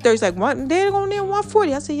high 130s, like they're going to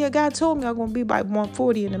 140. I said, yeah, God told me I'm going to be by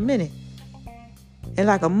 140 in a minute. In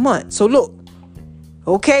like a month. So look,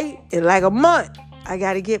 okay, in like a month, I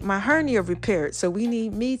got to get my hernia repaired. So we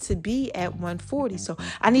need me to be at 140. So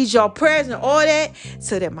I need y'all prayers and all that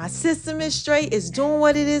so that my system is straight. It's doing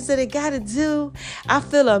what it is that it got to do. I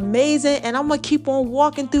feel amazing. And I'm going to keep on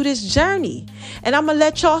walking through this journey. And I'm going to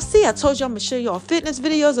let y'all see. I told you I'm going to show y'all fitness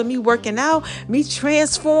videos of me working out, me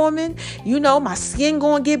transforming. My skin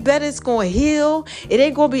going to get better. It's going to heal. It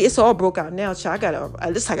ain't going to be, it's all broke out now, child. I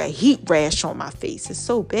got it's like a heat rash on my face. It's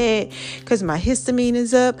so bad because my histamine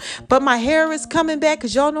is up. But my hair is coming back,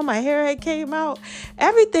 because y'all know my hair had came out,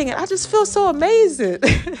 everything, and I just feel so amazing.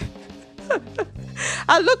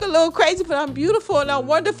 I look a little crazy, but I'm beautiful and I'm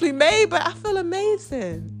wonderfully made, but I feel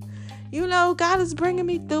amazing. God is bringing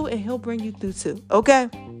me through, and he'll bring you through too, okay?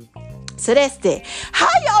 So that's that. How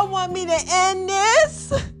y'all want me to end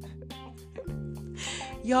this?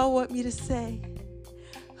 Y'all want me to say,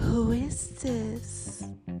 who is this?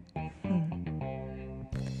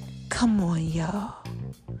 Come on, y'all.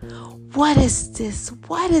 What is this?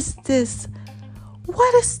 What is this?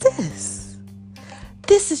 What is this?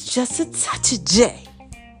 This is just a touch of J.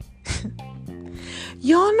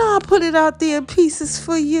 Y'all know I put it out there in pieces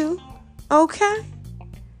for you. Okay?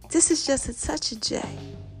 This is just a touch of J.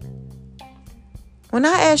 When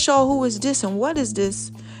I ask y'all who is this and what is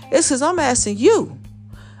this, it's because I'm asking you.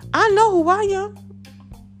 I know who I am.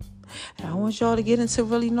 And I want y'all to get into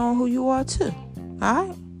really knowing who you are too. All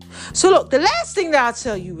right? So look, the last thing that I'll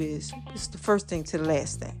tell you is, it's the first thing to the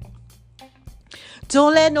last thing.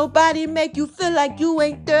 Don't let nobody make you feel like you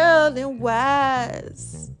ain't thorough and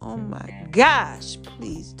wise. Oh my gosh,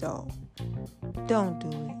 please don't. Don't do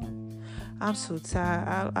it. I'm so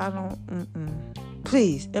tired. I don't,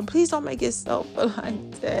 Please. And please don't make yourself feel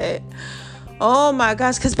like that. Oh my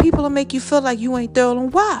gosh, because people will make you feel like you ain't thorough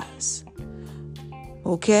and wise.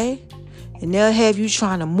 Okay? And they'll have you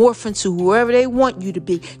trying to morph into whoever they want you to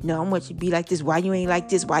be. No, I want you to be like this. Why you ain't like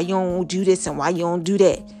this? Why you don't do this and why you don't do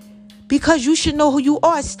that? Because you should know who you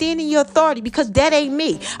are. Stand in your authority, because that ain't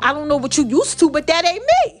me. I don't know what you used to, but that ain't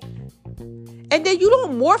me. And then you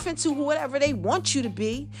don't morph into whatever they want you to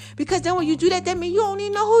be. Because then when you do that, that means you don't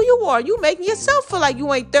even know who you are. You making yourself feel like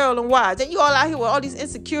you ain't thorough and wise. And you all out here with all these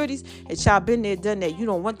insecurities. And y'all been there, done that. You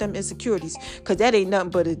don't want them insecurities. Because that ain't nothing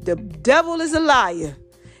but the devil is a liar.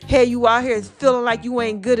 Hey, you out here feeling like you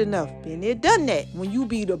ain't good enough. Been there, done that. When you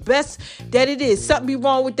be the best that it is. Something be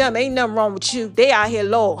wrong with them. Ain't nothing wrong with you. They out here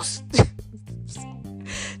lost.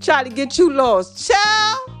 Trying to get you lost.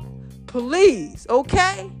 Child, please,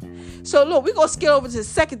 okay? So look, we're going to skip over to the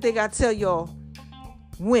second thing I tell y'all.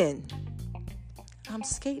 When? I'm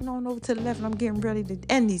skating on over to the left and I'm getting ready to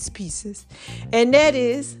end these pieces. And that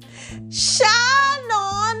is, shine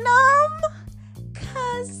on them.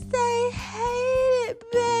 Cause they hate it,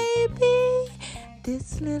 baby.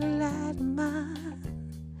 This little light of mine,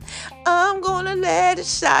 I'm gonna let it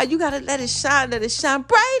shine. You gotta let it shine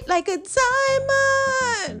bright like a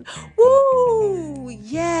diamond. Woo,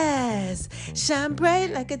 yes. Shine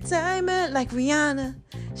bright like a diamond, like Rihanna.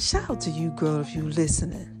 Shout out to you, girl, if you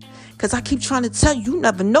listening. Cause I keep trying to tell you, you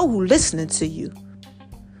never know who's listening to you.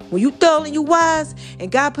 When you thorough and you wise, and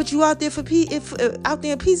God put you out there out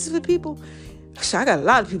there in pieces for people. I got a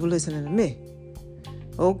lot of people listening to me.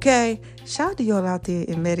 Okay? Shout out to y'all out there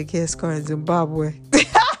in Madagascar and Zimbabwe.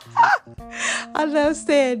 I love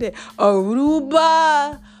saying that.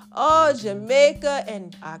 Aruba, Jamaica,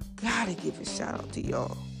 and I gotta give a shout out to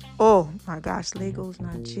y'all. Oh my gosh, Lagos,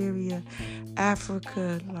 Nigeria,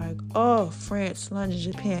 Africa, like, France, London,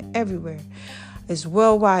 Japan, everywhere. It's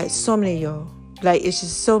worldwide. So many of y'all. Like, it's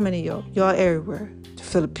just so many of y'all. Y'all everywhere. The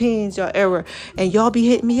Philippines, y'all everywhere. And y'all be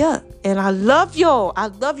hitting me up. And I love y'all. I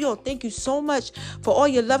love y'all. Thank you so much for all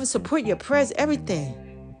your love and support, your prayers,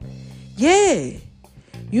 everything. Yeah.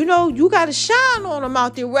 You know, you got to shine on them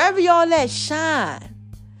out there. Wherever y'all at, shine.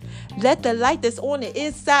 Let the light that's on the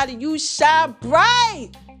inside of you shine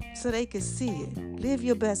bright so they can see it. Live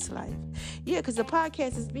your best life. Yeah, because the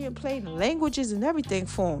podcast is being played in languages and everything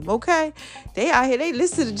for them, okay? They out here, they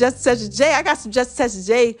listen to Just Touch J. I got some Just Touch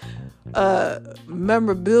J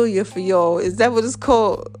memorabilia for y'all. Is that what it's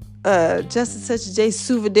called? Just Touch J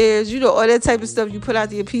souvenirs, you know, all that type of stuff you put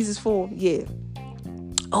out your pieces for them. Yeah.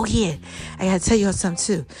 Oh, yeah. I got to tell y'all something,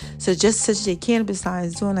 too. So Just Touch J Cannabis line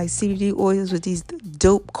is doing like CBD oils with these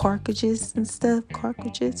dope cartridges and stuff.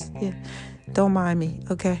 Cartridges? Yeah. Don't mind me,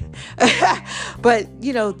 okay? But,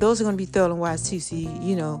 you know, those are going to be Thorold and Wise, too. So,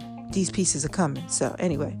 you know, these pieces are coming. So,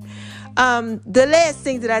 anyway. The last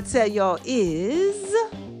thing that I tell y'all is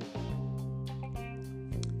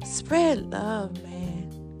spread love, man.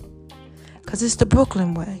 Because it's the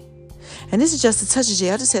Brooklyn way. And this is Just a Touch of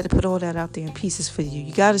J. I just had to put all that out there in pieces for you.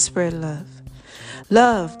 You got to spread love.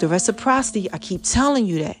 Love, the reciprocity. I keep telling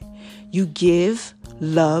you that. You give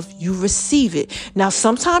love, you receive it. Now,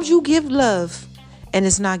 sometimes you give love and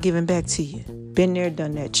it's not given back to you. Been there,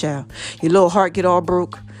 done that, child. Your little heart get all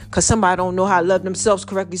broke because somebody don't know how to love themselves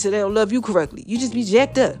correctly, so they don't love you correctly. You just be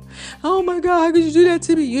jacked up. Oh my God, how could you do that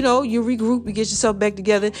to me? You know, you regroup, you get yourself back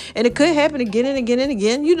together. And it could happen again and again and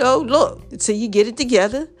again. You know, look, until you get it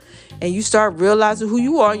together and you start realizing who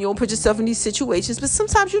you are and you don't put yourself in these situations. But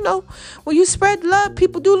sometimes, you know, when you spread love,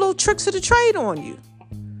 people do little tricks of the trade on you.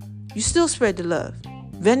 You still spread the love.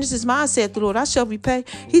 Vengeance is mine, saith the Lord, I shall repay.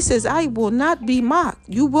 He says, I will not be mocked.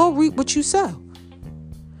 You will reap what you sow.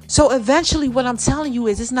 So eventually what I'm telling you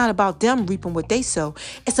is it's not about them reaping what they sow.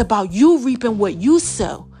 It's about you reaping what you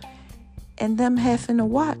sow. And them having to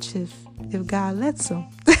watch if God lets them.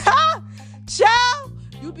 Child,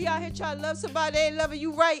 you be out here trying to love somebody, they ain't loving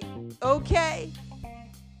you right. Okay?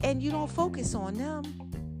 And you don't focus on them.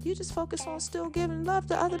 You just focus on still giving love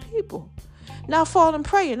to other people. Not fall and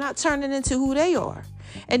pray and not turning into who they are.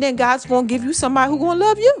 And then God's going to give you somebody who's going to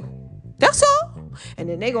love you. That's all. And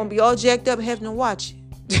then they're going to be all jacked up having to watch it.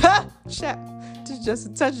 Shout. Just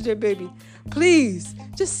a touch of their baby. Please,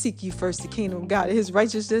 just seek ye first the kingdom of God and his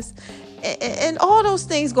righteousness. And all those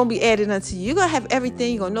things going to be added unto you. You're going to have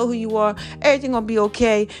everything. You're going to know who you are. Everything going to be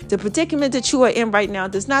okay. The predicament that you are in right now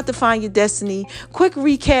does not define your destiny. Quick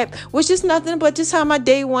recap, which is nothing but just how my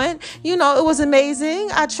day went. You know, it was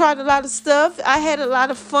amazing. I tried a lot of stuff. I had a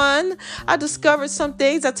lot of fun. I discovered some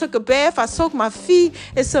things. I took a bath. I soaked my feet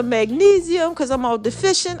in some magnesium because I'm all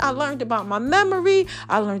deficient. I learned about my memory.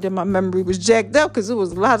 I learned that my memory was jacked up because it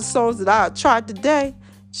was a lot of songs that I tried today.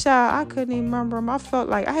 Child, I couldn't even remember them. I felt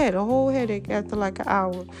like I had a whole headache after like an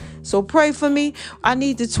hour. So pray for me. I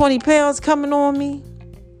need the 20 pounds coming on me.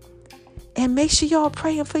 And make sure y'all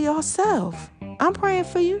praying for yourself. I'm praying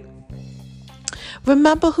for you.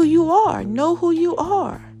 Remember who you are. Know who you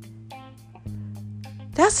are.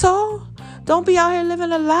 That's all. Don't be out here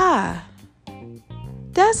living a lie.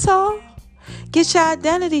 That's all. Get your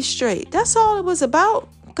identity straight. That's all it was about.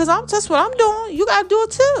 Because that's what I'm doing. You got to do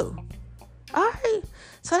it too. All right.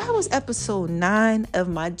 So that was episode 9 of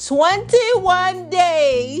my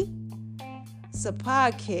 21-day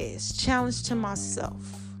podcast challenge to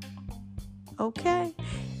myself. Okay?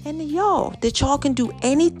 And y'all, that y'all can do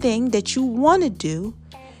anything that you want to do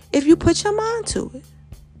if you put your mind to it.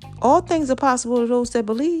 All things are possible to those that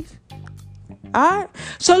believe. All right?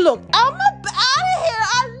 So look, I'm out of here.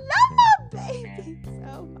 I love my babies.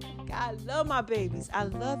 Oh my God, I love my babies. I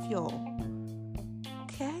love y'all.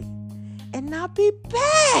 Okay? And I'll be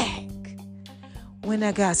back when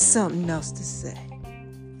I got something else to say.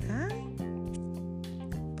 All right?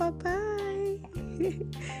 Bye-bye.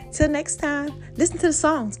 Till next time, listen to the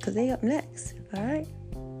songs because they up next. All right?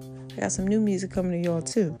 I got some new music coming to y'all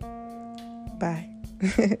too. Bye.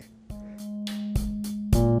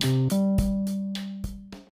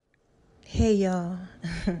 Hey, y'all.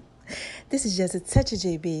 This is Just a Touch of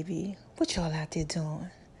J, baby. What y'all out there doing?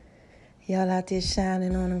 Y'all out there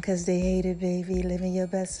shining on them because they hate it, baby. Living your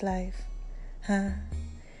best life. Huh?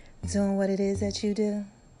 Doing what it is that you do?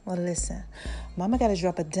 Well, listen. Mama got to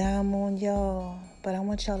drop a dime on y'all. But I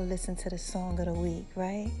want y'all to listen to the song of the week,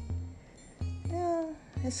 right? Yeah,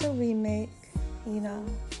 it's a remake, you know,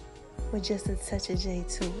 with Just a Touch of J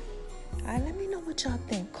to it. All right, let me know what y'all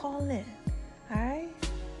think. Call in. All right?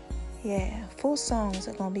 Yeah, full songs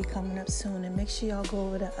are gonna be coming up soon, and make sure y'all go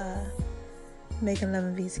over to Making Love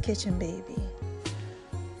in V's Kitchen, baby,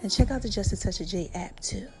 and check out the Just a Touch of J app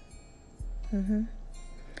too.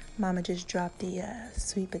 Mama just dropped the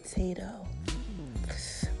sweet potato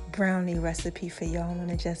brownie recipe for y'all on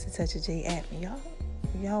the Just a Touch of J app.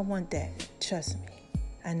 Y'all want that? Trust me,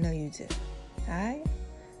 I know you do. All right,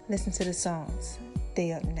 listen to the songs.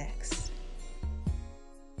 They up next.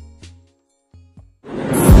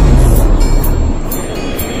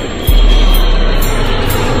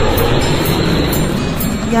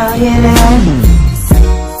 Y'all hear that?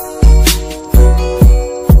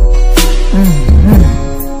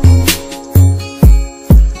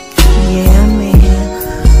 Yeah, man.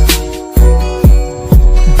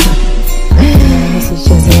 This is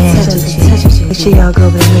just a make sure y'all go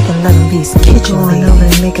over to Making Love in V's Kitchen. Going over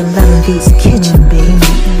to Making Love in V's Kitchen, baby.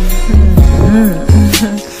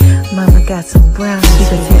 Mama got some brownies,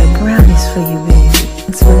 potato brownies for you, baby.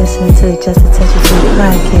 Thanks for listening to the Just a Touch of J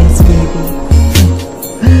podcast, baby.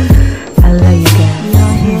 I love you guys.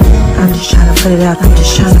 I'm just trying to put it out. I'm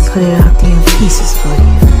just trying to put it out there in pieces for you.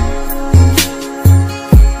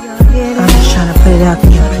 I'm just trying to put it out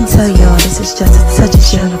there. I can tell y'all this is just a touch of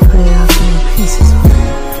trying to put it out there in pieces for you.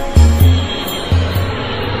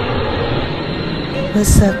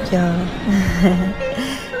 What's up, y'all?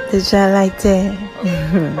 Did y'all like that?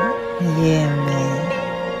 Yeah, man.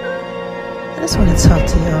 I just want to talk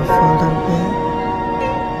to y'all for a little bit.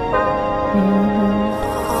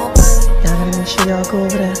 Y'all gotta make sure y'all go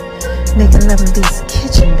over there Making Love in V's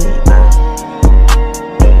Kitchen, baby.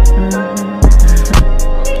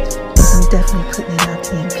 Cause I'm definitely putting it out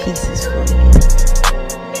there in pieces for you.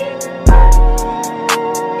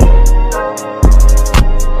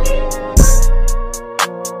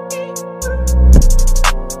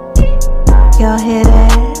 Y'all hear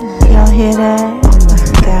that? Y'all hear that? Oh my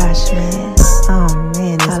gosh, man. Oh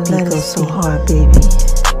man, this beat goes so hard, baby.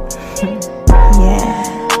 Yeah.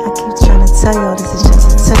 Tell y'all this is just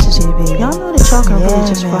a touch of J, baby. Y'all know that y'all can really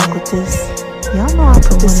just rock with this. Y'all know I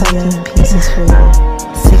put this out in pieces for you.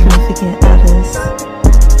 Significant others.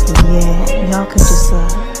 Yeah, y'all can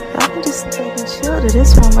just chill to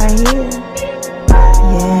this one right here.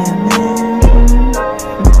 Yeah, man.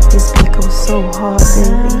 This beat goes so hard,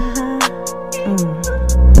 baby.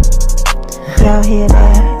 Y'all hear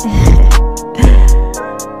that?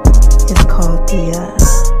 It's called the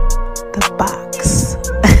box.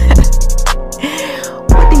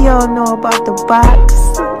 Y'all know about the box?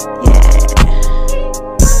 Yeah.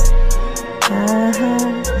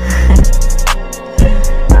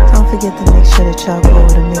 Don't forget to make sure that y'all go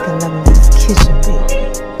over to Making Love in V's Kitchen, baby.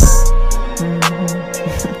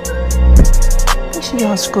 Make sure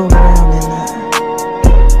y'all scroll around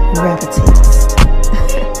and gravitate.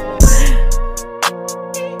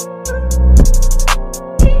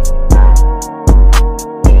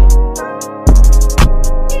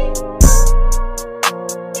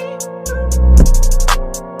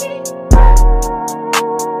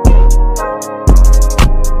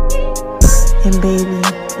 And baby,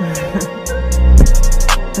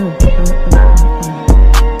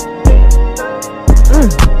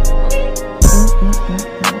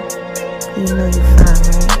 you know you're fine,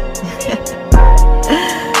 right?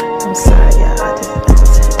 I'm sorry, y'all. I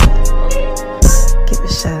just had to give a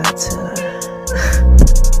shout out to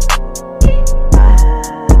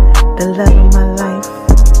the love of my life.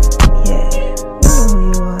 Yeah, you know who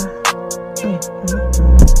you are.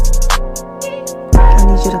 I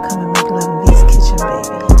need you to come and make love in V's Kitchen,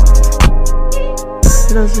 baby.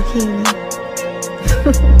 Little zucchini.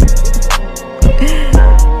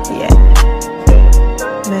 Yeah.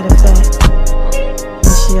 Matter of fact,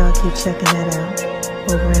 make sure y'all keep checking that out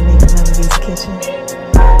over at Making Love in V's Kitchen.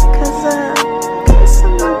 Cause got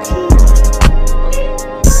some zucchini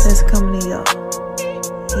that's coming to y'all.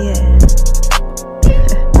 Yeah.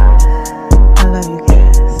 I love you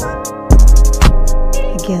guys.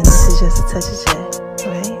 Again, this is just a touch of J,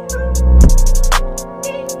 right?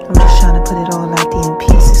 I'm just trying to put it all out there in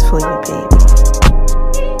pieces for you, baby.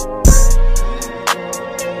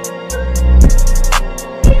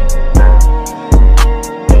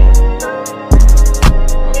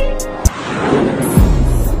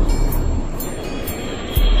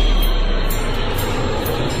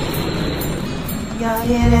 Y'all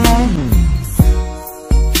hear that?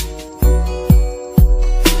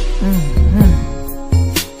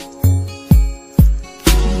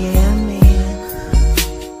 Yeah, man.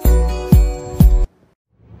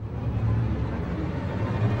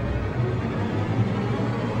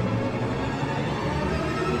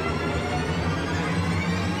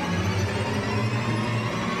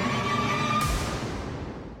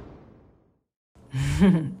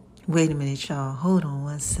 Wait a minute, y'all. Hold on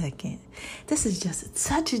one second. This is just a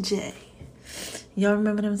touch of J. Y'all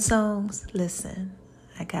remember them songs? Listen,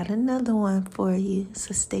 I got another one for you,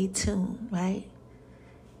 so stay tuned, right?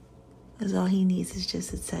 Because all he needs is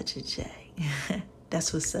just a touch of J.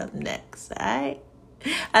 That's what's up next, all right?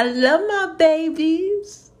 I love my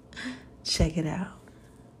babies. Check it out.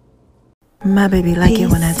 My baby like it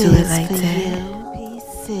when I do it like that.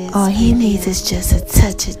 All he needs is just a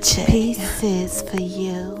touch of J. Pieces for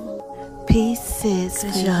you. Pieces for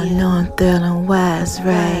you. Y'all know I'm thrilling wise,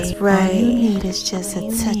 right? All you need is just a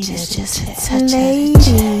touch of just a J. touch Lady, of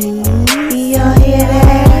J. y'all hear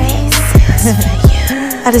that?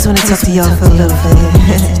 I just want to talk to y'all for a little bit.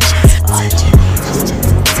 All you need is just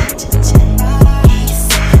a touch of J. Pieces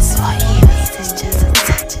for you. Just a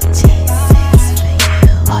touch of J.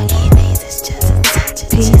 All you need is just a touch of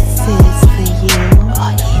J. Pieces for you.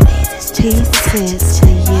 All you need is just pieces for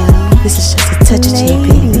you. This is just a touch of J,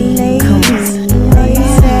 baby. Come on.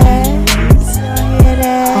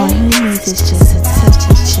 All you need is just a touch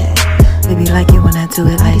of J. Baby like it when I do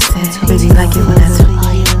it like that. Baby like it when I do it.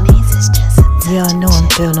 All you need is just a touch. Y'all know I'm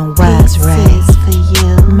feeling wise, right? Pieces for you.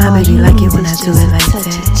 My baby All like you it when need I is do just it a like touch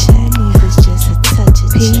that. of J. Need is just a touch of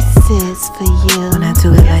J. Pieces for you. When I do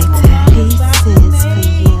it like that. Pieces for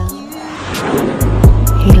you.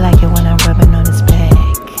 He like it when I'm rubbing on his back.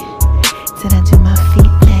 Then I do my feet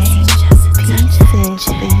thing. Pieces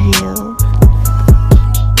for you.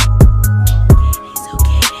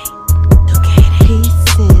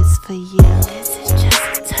 Pieces for you. This is just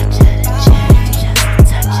a touch of the J. Just a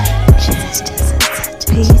touch of the J. This is just a touch of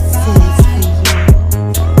pieces for you.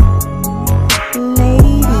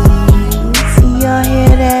 Ladies, y'all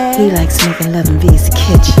hear that? He likes making love in V's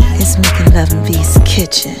kitchen. It's making love in V's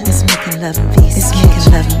kitchen. It's making love in V's kitchen. It's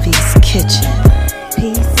making love in V's kitchen.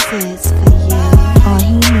 Pieces for you. All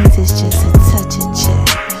he needs is just a touch of J.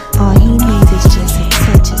 All he needs is just a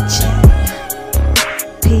touch of J.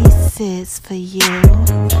 Pieces for you.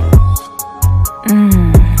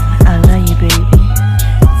 I love you, baby.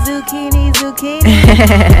 Zucchini, zucchini.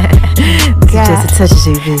 This is just a touch of J,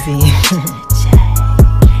 baby.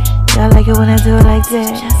 Y'all like it when I do it like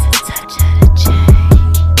that? Just a touch of the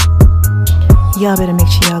J. Y'all better make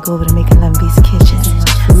sure y'all go over to Making Love in V's kitchen. It's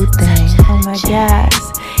my food thing. Oh my gosh.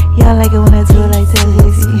 Y'all like it when I do it like that,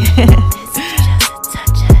 baby.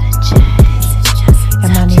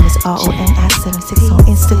 And my name is RONI76 on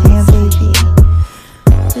Instagram, baby.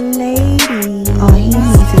 Lady, All he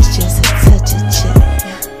needs is just a touch of J.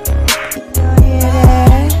 y'all hear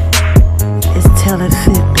that? It's tell it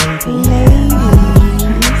fit, baby.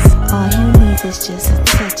 Ladies, all he needs is just a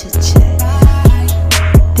touch of J.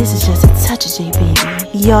 This is just a touch of J,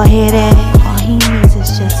 baby. Y'all hear that? All he needs is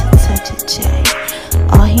just a touch of J.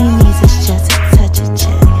 All he needs is just a touch of J.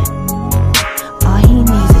 All he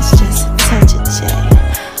needs is just a touch of J.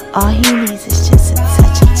 All he needs is just a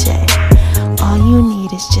touch of J. All you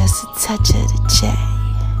need is just a touch of the J.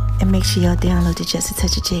 And make sure y'all download the Just a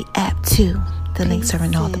Touch of J app too. The links are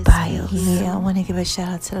in all the bios. Yeah, I want to give a shout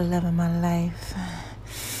out to the love of my life.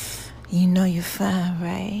 You know you're fine,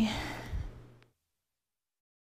 right?